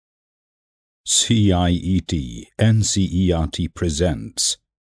CIET NCERT presents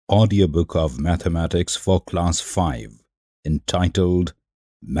Audiobook of Mathematics for Class 5 entitled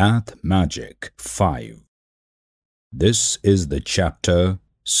Math Magic 5. This is the Chapter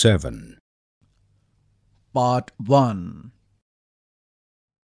 7. Part 1.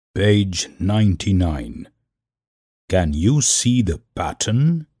 Page 99. Can you see the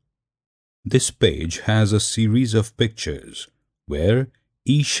pattern? This page has a series of pictures where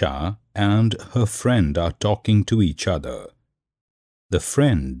Isha and her friend are talking to each other. The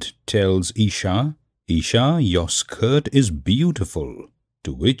friend tells Isha, "Isha, your skirt is beautiful."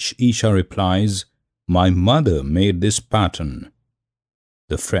 To which Isha replies, "My mother made this pattern."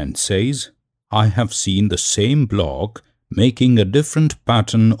 The friend says, "I have seen the same block making a different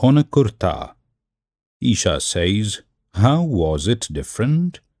pattern on a kurta." Isha says, "How was it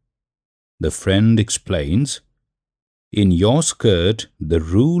different?" The friend explains, "In your skirt, the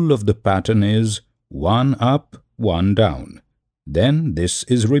rule of the pattern is one up, one down. Then this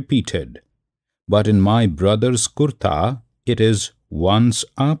is repeated. But in my brother's kurta, it is once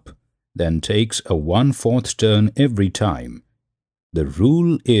up, then takes a 1/4 turn every time. The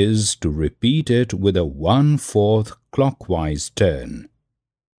rule is to repeat it with a 1/4 clockwise turn."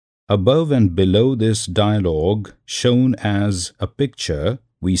 Above and below this dialogue, shown as a picture,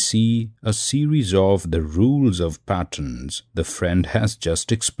 we see a series of the rules of patterns the friend has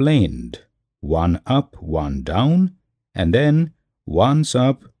just explained. One up, one down, and then once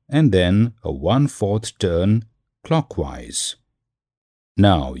up and then a 1/4 turn clockwise.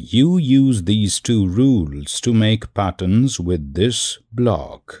 Now you use these two rules to make patterns with this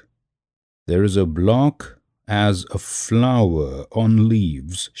block. There is a block as a flower on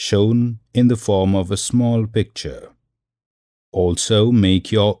leaves shown in the form of a small picture. Also make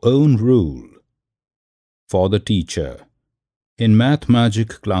your own rule. For the teacher, in Math Magic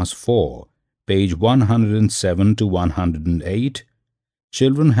Class 4, page 107 to 108,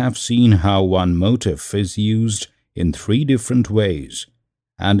 children have seen how one motif is used in 3 different ways,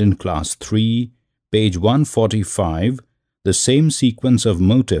 and in Class 3, page 145, the same sequence of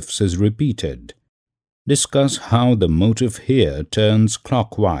motifs is repeated. Discuss how the motif here turns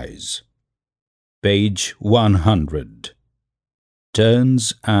clockwise. Page 100.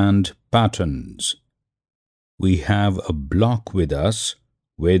 Turns and patterns. We have a block with us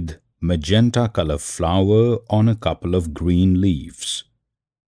with magenta color flower on a couple of green leaves.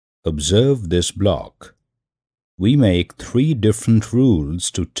 Observe this block. We make 3 different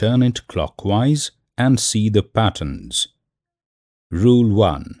rules to turn it clockwise and see the patterns. Rule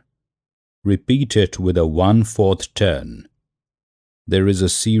 1. Repeat it with a 1/4 turn. There is a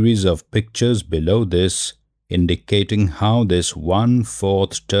series of pictures below this indicating how this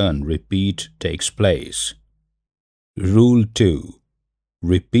 1/4 turn repeat takes place. Rule 2.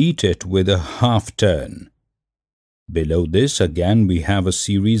 Repeat it with a 1/2 turn. Below this again we have a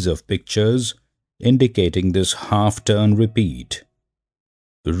series of pictures indicating this 1/2 turn repeat.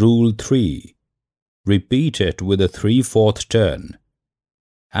 Rule 3. Repeat it with a 3/4 turn.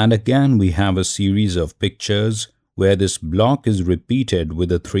 And again we have a series of pictures where this block is repeated with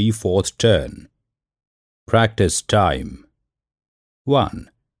a 3/4 turn. Practice time. 1.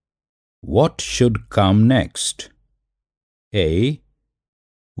 What should come next? A.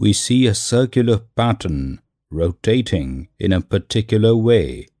 We see a circular pattern rotating in a particular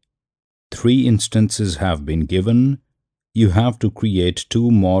way. 3 instances have been given. You have to create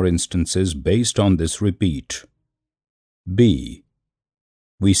 2 more instances based on this repeat. B.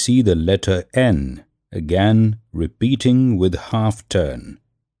 We see the letter N again repeating with 1/2 turn.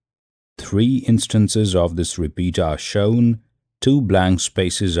 3 instances of this repeat are shown. 2 blank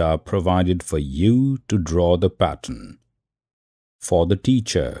spaces are provided for you to draw the pattern. For the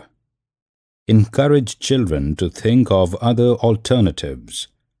teacher, encourage children to think of other alternatives.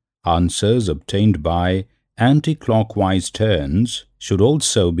 Answers obtained by anti-clockwise turns should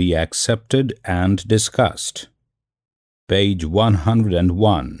also be accepted and discussed. Page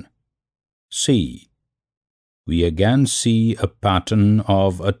 101. C. We again see a pattern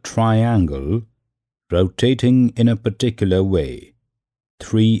of a triangle rotating in a particular way.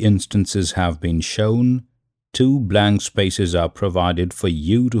 3 instances have been shown. 2 blank spaces are provided for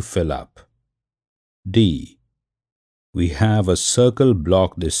you to fill up. D. We have a circle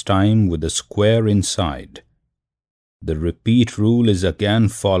block this time with a square inside. The repeat rule is again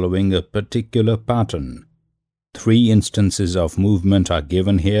following a particular pattern. 3 instances of movement are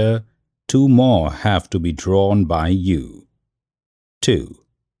given here. 2 more have to be drawn by you. 2.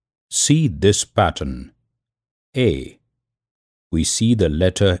 See this pattern. A. We see the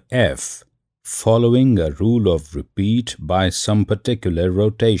letter F following a rule of repeat by some particular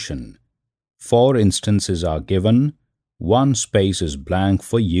rotation. 4 instances are given, 1 space is blank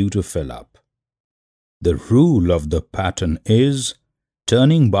for you to fill up. The rule of the pattern is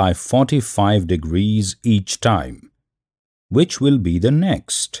turning by 45 degrees each time. Which will be the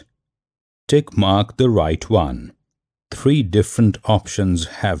next? Tick mark the right one. 3 different options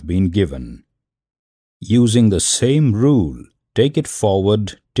have been given. Using the same rule, take it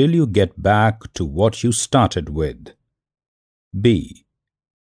forward till you get back to what you started with. B.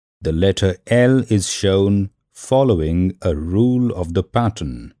 The letter L is shown following a rule of the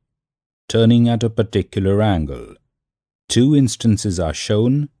pattern, turning at a particular angle. 2 instances are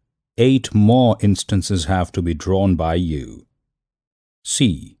shown, 8 more instances have to be drawn by you.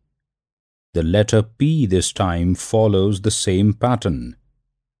 C. The letter P this time follows the same pattern.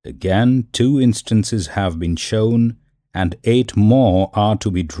 Again, 2 instances have been shown and 8 more are to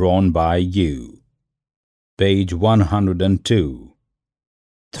be drawn by you. Page 102.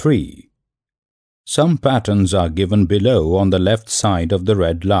 3. Some patterns are given below on the left side of the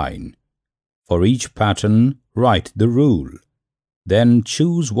red line. For each pattern, write the rule. Then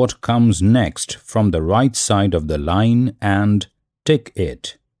choose what comes next from the right side of the line and tick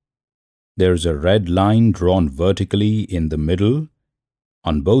it. There is a red line drawn vertically in the middle.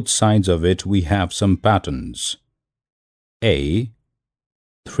 On both sides of it we have some patterns. A.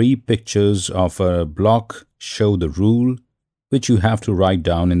 3 pictures of a block show the rule, which you have to write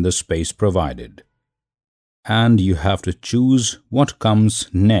down in the space provided. And you have to choose what comes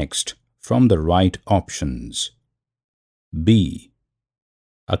next from the right options. B.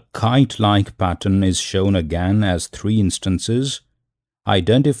 A kite-like pattern is shown again as 3 instances.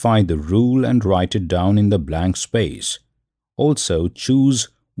 Identify the rule and write it down in the blank space. Also choose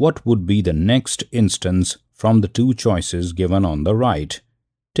what would be the next instance from the 2 choices given on the right.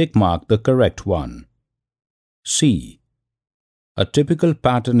 Tick mark the correct one. C. A typical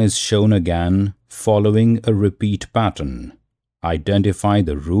pattern is shown again following a repeat pattern. Identify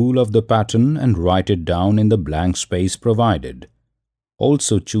the rule of the pattern and write it down in the blank space provided.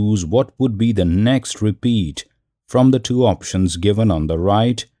 Also choose what would be the next repeat from the 2 options given on the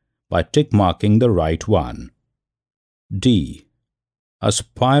right by tick marking the right one. D. A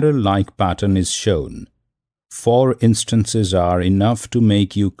spiral-like pattern is shown. 4 instances are enough to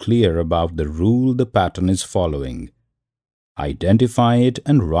make you clear about the rule the pattern is following. Identify it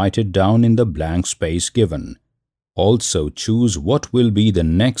and write it down in the blank space given. Also choose what will be the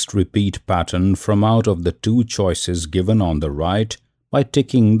next repeat pattern from out of the 2 choices given on the right by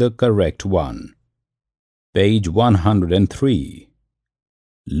ticking the correct one. Page 103.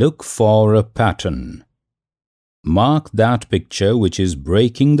 Look for a pattern. Mark that picture which is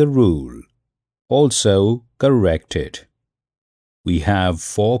breaking the rule. Also correct it. We have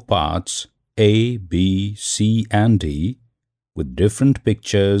 4 parts A, B, C and D with different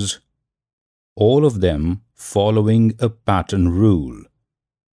pictures, all of them following a pattern rule.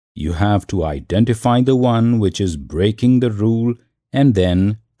 You have to identify the one which is breaking the rule and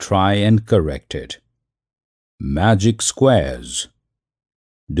then try and correct it. Magic squares.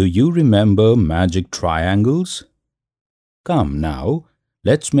 Do you remember magic triangles? Come now,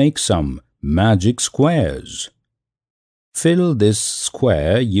 let's make some magic squares. Fill this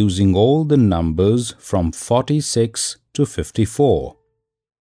square using all the numbers from 46 to 54.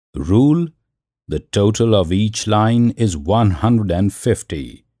 Rule: the total of each line is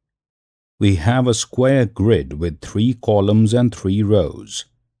 150. We have a square grid with 3 columns and 3 rows.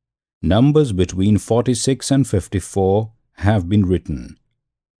 Numbers between 46 and 54 have been written.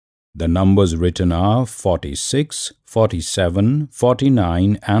 The numbers written are 46, 47,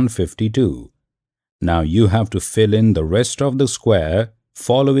 49 and 52. Now you have to fill in the rest of the square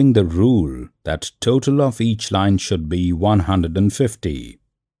following the rule that total of each line should be 150.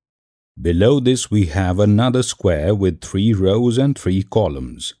 Below this we have another square with 3 rows and 3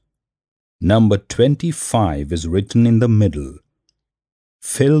 columns. Number 25 is written in the middle.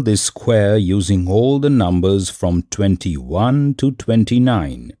 Fill this square using all the numbers from 21 to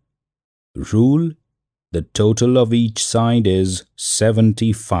 29. Rule: the total of each side is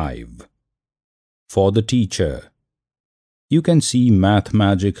 75. For the teacher. You can see Math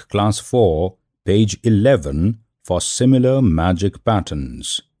Magic Class 4, page 11 for similar magic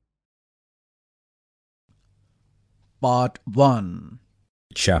patterns. Part 1.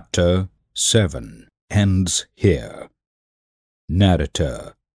 Chapter 7 ends here.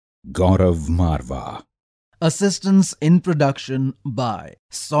 Narrator: Gaurav Marva. Assistance in production by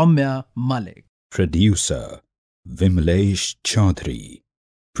Soumya Malik. Producer: Vimlesh Chaudhary.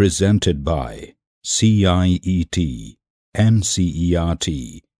 Presented by CIET,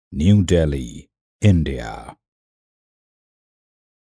 NCERT, New Delhi, India.